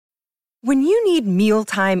When you need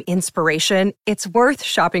mealtime inspiration, it's worth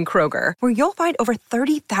shopping Kroger, where you'll find over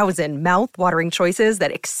 30,000 mouth-watering choices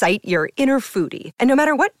that excite your inner foodie. And no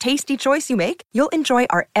matter what tasty choice you make, you'll enjoy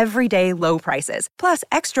our everyday low prices, plus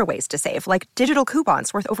extra ways to save, like digital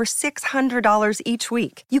coupons worth over $600 each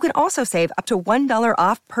week. You can also save up to $1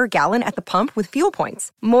 off per gallon at the pump with fuel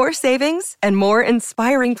points. More savings and more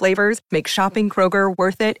inspiring flavors make shopping Kroger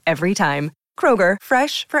worth it every time. Kroger,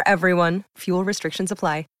 fresh for everyone. Fuel restrictions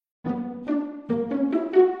apply.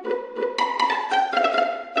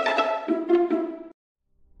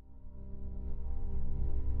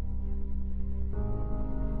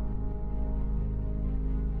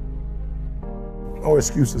 No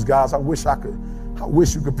excuses, guys. I wish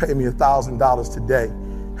you could pay me $1,000 today,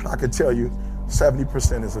 and I could tell you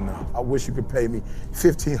 70% is enough. I wish you could pay me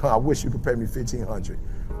 $1,500. I wish you could pay me $1,500,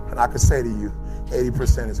 and I could say to you,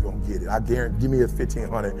 80% is gonna get it. I guarantee. Give me a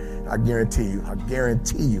 $1,500. I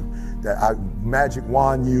guarantee you that I magic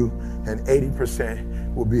wand you, and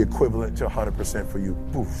 80% will be equivalent to 100% for you.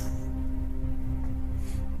 Poof.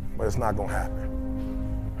 But it's not gonna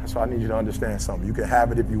happen. That's why I need you to understand something. You can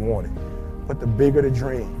have it if you want it. But the bigger the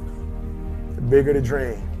dream, the bigger the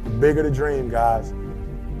dream, the bigger the dream, guys,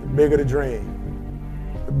 the bigger the dream,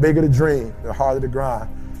 the bigger the dream, the harder the grind.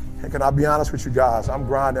 And can I be honest with you guys? I'm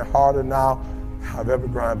grinding harder now than I've ever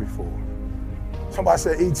grinded before. Somebody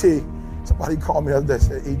said, E.T., somebody called me the other day and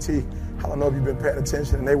said, E.T., I don't know if you've been paying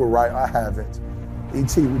attention, and they were right, I haven't.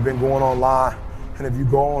 E.T., we've been going online, and if you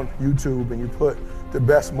go on YouTube and you put the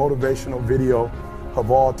best motivational video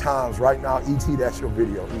of all times, right now, E.T., that's your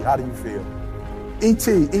video. How do you feel?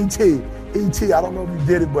 E.T., I don't know if you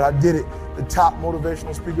did it, but I did it. The top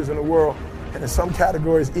motivational speakers in the world. And in some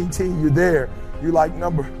categories, E.T., you're there. You're like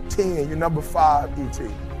number 10, you're number 5, E.T.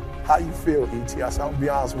 How do you feel, E.T.? I said, I'm gonna be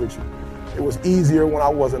honest with you. It was easier when I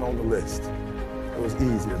wasn't on the list. It was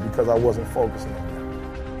easier because I wasn't focusing on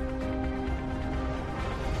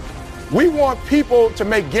that. We want people to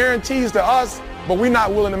make guarantees to us, but we're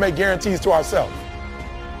not willing to make guarantees to ourselves.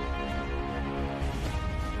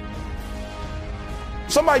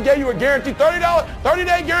 Somebody gave you a guarantee, $30,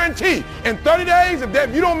 30-day guarantee. In 30 days,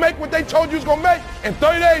 if you don't make what they told you was gonna make, in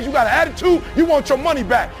 30 days you got an attitude, you want your money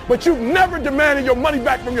back. But you've never demanded your money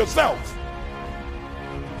back from yourself.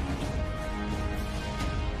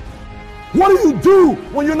 What do you do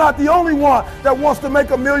when you're not the only one that wants to make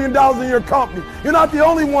 $1 million in your company? You're not the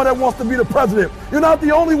only one that wants to be the president. You're not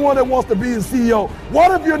the only one that wants to be the CEO.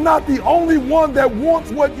 What if you're not the only one that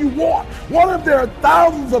wants what you want? What if there are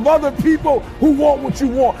thousands of other people who want what you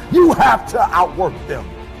want? You have to outwork them.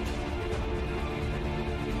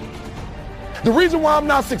 The reason why I'm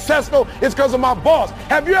not successful is because of my boss.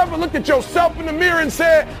 Have you ever looked at yourself in the mirror and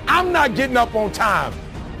said, I'm not getting up on time?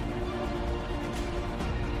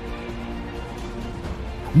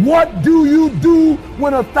 What do you do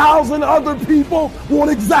when 1,000 other people want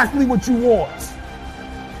exactly what you want?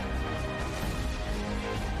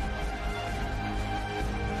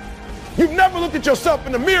 You've never looked at yourself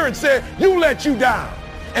in the mirror and said, you let you down.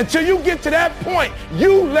 Until you get to that point,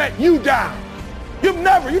 you let you down. You're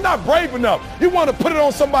not brave enough. You want to put it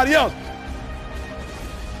on somebody else.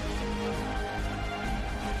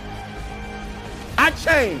 I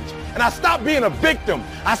changed. And I stopped being a victim.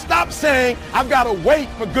 I stopped saying, I've got to wait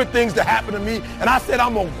for good things to happen to me. And I said,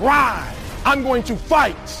 I'm going to grind. I'm going to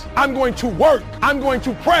fight. I'm going to work. I'm going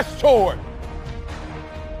to press toward.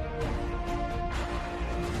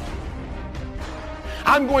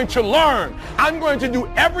 I'm going to learn. I'm going to do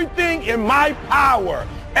everything in my power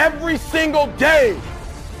every single day.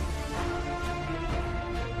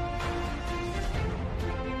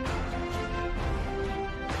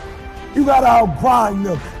 You gotta outgrind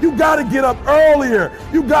them. You gotta get up earlier.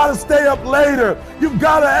 You gotta stay up later. You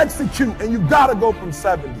gotta execute, and you gotta go from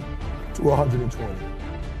 70 to 120.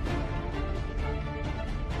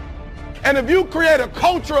 And if you create a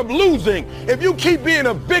culture of losing, if you keep being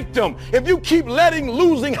a victim, if you keep letting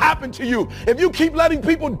losing happen to you, if you keep letting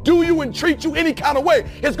people do you and treat you any kind of way,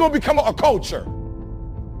 it's gonna become a culture.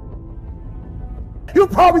 You're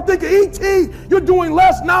probably thinking, E.T., you're doing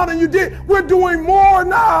less now than you did. We're doing more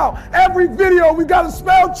now. Every video, we got a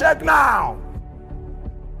spell check now.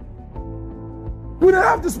 We didn't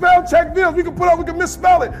have to spell check videos. We could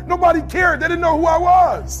misspell it. Nobody cared. They didn't know who I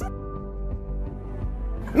was.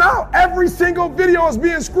 Now every single video is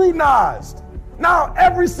being scrutinized. Now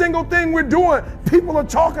every single thing we're doing, people are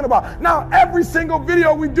talking about. Now every single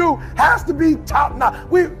video we do has to be top notch.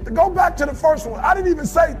 We go back to the first one. I didn't even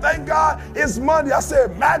say, thank God it's Monday. I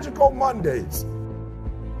said magical Mondays.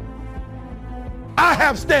 I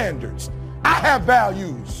have standards. I have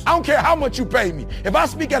values. I don't care how much you pay me. If I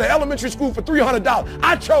speak at an elementary school for $300,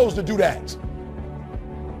 I chose to do that.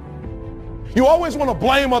 You always want to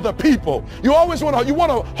blame other people. You always want to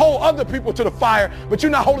hold other people to the fire, but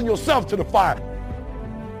you're not holding yourself to the fire.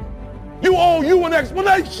 You owe you an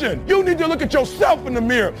explanation. You need to look at yourself in the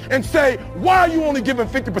mirror and say, why are you only giving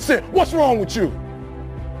 50%? What's wrong with you?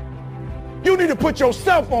 You need to put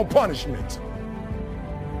yourself on punishment.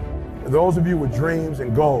 Those of you with dreams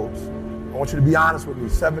and goals, I want you to be honest with me.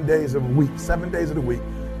 7 days of the week,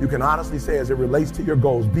 you can honestly say as it relates to your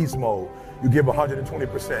goals, beast mode, you give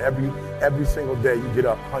 120%. Every single day you get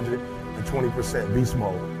up 120%, beast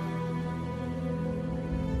mode.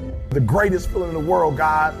 The greatest feeling in the world,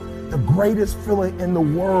 guys, the greatest feeling in the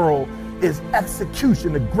world is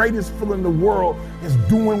execution. The greatest feeling in the world is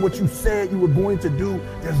doing what you said you were going to do.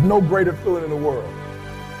 There's no greater feeling in the world.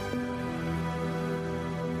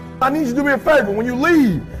 I need you to do me a favor. When you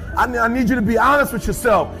leave, I need you to be honest with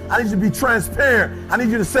yourself. I need you to be transparent. I need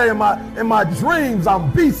you to say in my dreams, I'm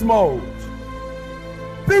beast mode.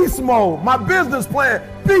 Beast mode. My business plan,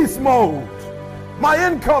 beast mode. My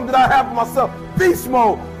income that I have for myself, beast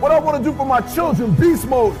mode. What I want to do for my children, beast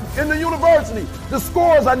mode. In the university, the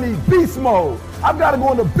scores I need, beast mode. I've got to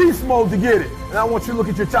go into beast mode to get it. And I want you to look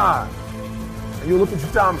at your time. And you look at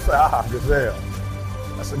your time and say, gazelle.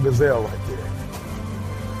 That's a gazelle right there.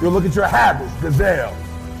 You'll look at your habits, gazelle.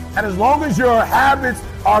 And as long as your habits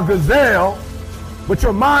are gazelle, but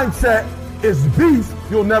your mindset is beast,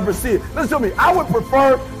 you'll never see it. Listen to me, I would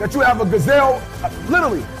prefer that you have a gazelle,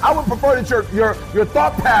 literally, I would prefer that your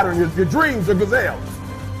thought pattern, your dreams are gazelles.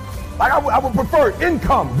 Like I would prefer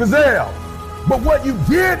income, gazelle. But what you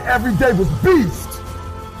did every day was beast.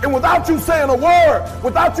 And without you saying a word,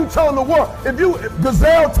 without you telling the world, if you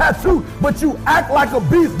gazelle tattoo, but you act like a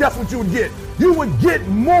beast, guess what you would get? You would get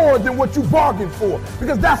more than what you bargained for,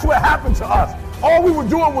 because that's what happened to us. All we were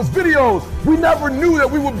doing was videos. We never knew that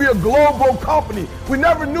we would be a global company. We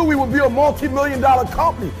never knew we would be a multi-million-dollar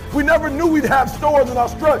company. We never knew we'd have stores in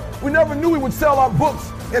Australia. We never knew we would sell our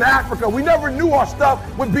books in Africa. We never knew our stuff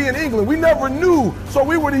would be in England. We never knew. So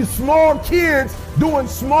we were these small kids doing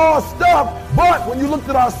small stuff. But when you looked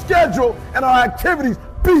at our schedule and our activities,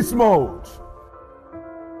 beast mode.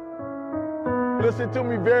 Listen to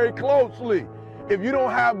me very closely. If you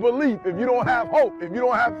don't have belief, if you don't have hope, if you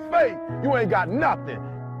don't have faith, you ain't got nothing.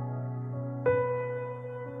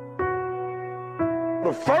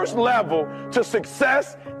 The first level to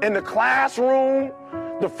success in the classroom,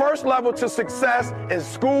 the first level to success in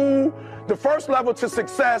school, the first level to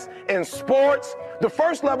success in sports, the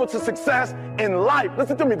first level to success in life.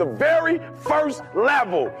 Listen to me, the very first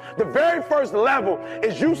level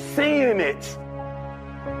is you seeing it.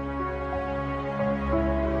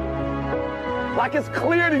 Like it's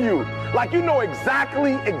clear to you, like you know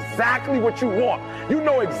exactly what you want. You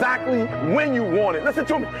know exactly when you want it. Listen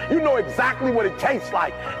to me, you know exactly what it tastes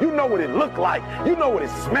like. You know what it looks like. You know what it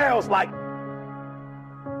smells like.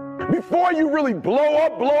 Before you really blow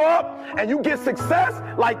up, and you get success,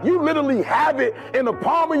 like you literally have it in the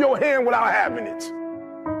palm of your hand without having it.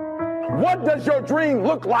 What does your dream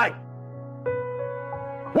look like?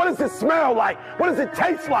 What does it smell like? What does it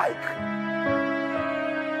taste like?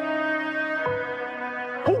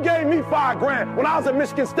 Who gave me $5,000 when I was at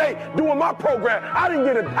Michigan State doing my program? I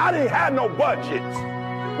didn't have no budget,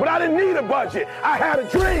 but I didn't need a budget. I had a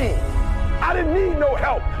dream. I didn't need no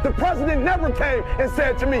help. The president never came and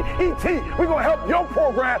said to me, E.T., we're gonna help your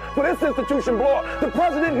program for this institution blow up. The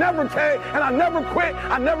president never came, and I never quit.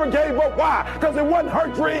 I never gave up. Why? Because it wasn't her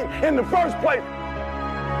dream in the first place.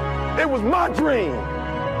 It was my dream.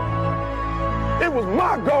 It was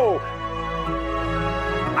my goal.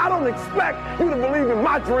 I don't expect you to believe in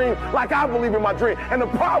my dream like I believe in my dream. And the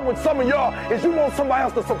problem with some of y'all is you want somebody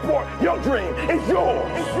else to support your dream. It's yours.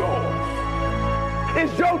 It's yours.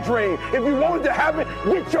 It's your dream. If you want it to happen,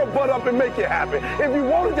 get your butt up and make it happen. If you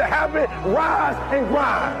want it to happen, rise and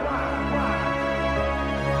grind.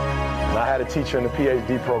 And I had a teacher in the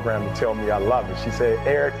PhD program to tell me I love it. She said,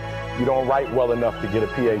 Eric, you don't write well enough to get a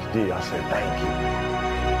PhD. I said, thank you.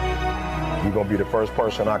 You're going to be the first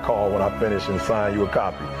person I call when I finish and sign you a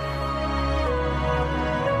copy.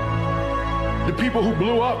 The people who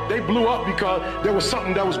blew up, they blew up because there was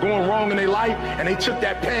something that was going wrong in their life, and they took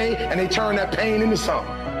that pain and they turned that pain into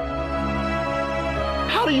something.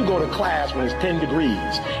 How do you go to class when it's 10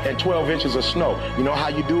 degrees and 12 inches of snow? You know how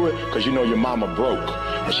you do it? Because you know your mama broke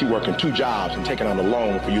and she working 2 jobs and taking on a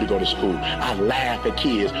loan for you to go to school. I laugh at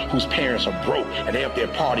kids whose parents are broke and they up there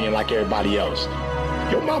partying like everybody else.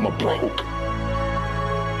 Your mama broke.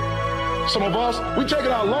 Some of us, we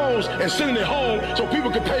taking out loans and sending it home so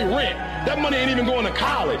people can pay rent. That money ain't even going to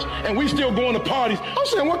college, and we still going to parties. I'm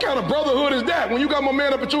saying, what kind of brotherhood is that when you got my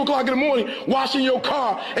man up at 2 o'clock in the morning washing your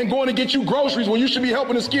car and going to get you groceries when you should be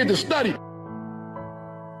helping this kid to study?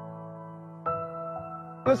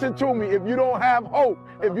 Listen to me, if you don't have hope,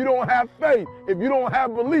 if you don't have faith, if you don't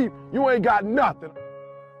have belief, you ain't got nothing.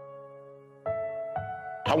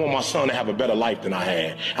 I want my son to have a better life than I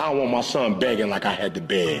had. I don't want my son begging like I had to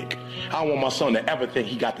beg. I don't want my son to ever think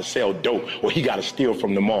he got to sell dope or he got to steal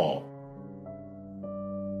from the mall.